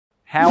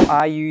How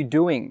are you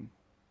doing?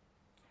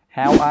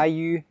 How are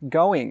you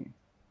going?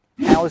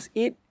 How's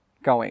it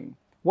going?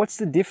 What's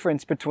the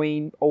difference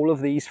between all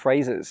of these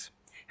phrases?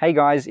 Hey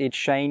guys, it's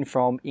Shane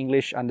from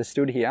English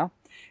Understood here.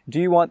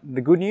 Do you want the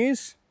good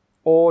news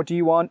or do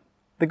you want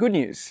the good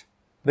news?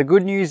 The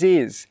good news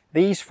is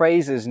these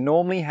phrases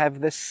normally have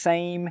the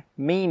same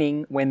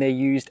meaning when they're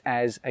used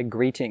as a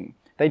greeting.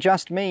 They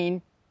just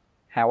mean,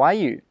 how are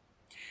you?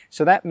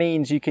 So that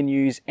means you can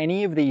use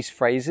any of these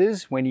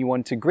phrases when you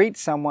want to greet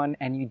someone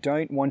and you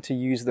don't want to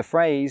use the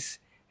phrase,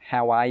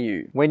 how are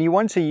you? When you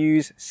want to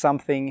use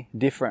something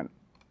different.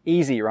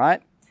 Easy,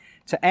 right?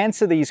 To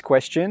answer these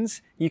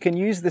questions, you can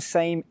use the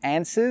same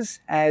answers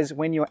as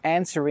when you're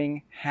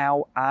answering,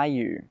 how are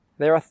you?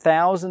 There are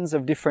thousands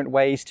of different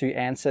ways to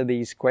answer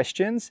these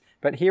questions,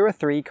 but here are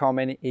 3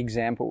 common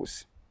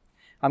examples.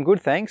 I'm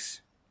good,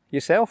 thanks.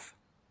 Yourself?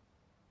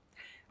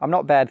 I'm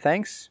not bad,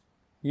 thanks.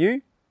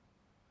 You?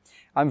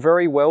 I'm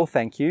very well,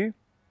 thank you.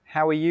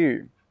 How are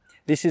you?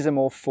 This is a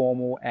more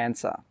formal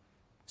answer.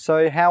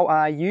 So how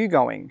are you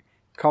going?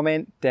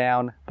 Comment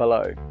down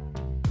below.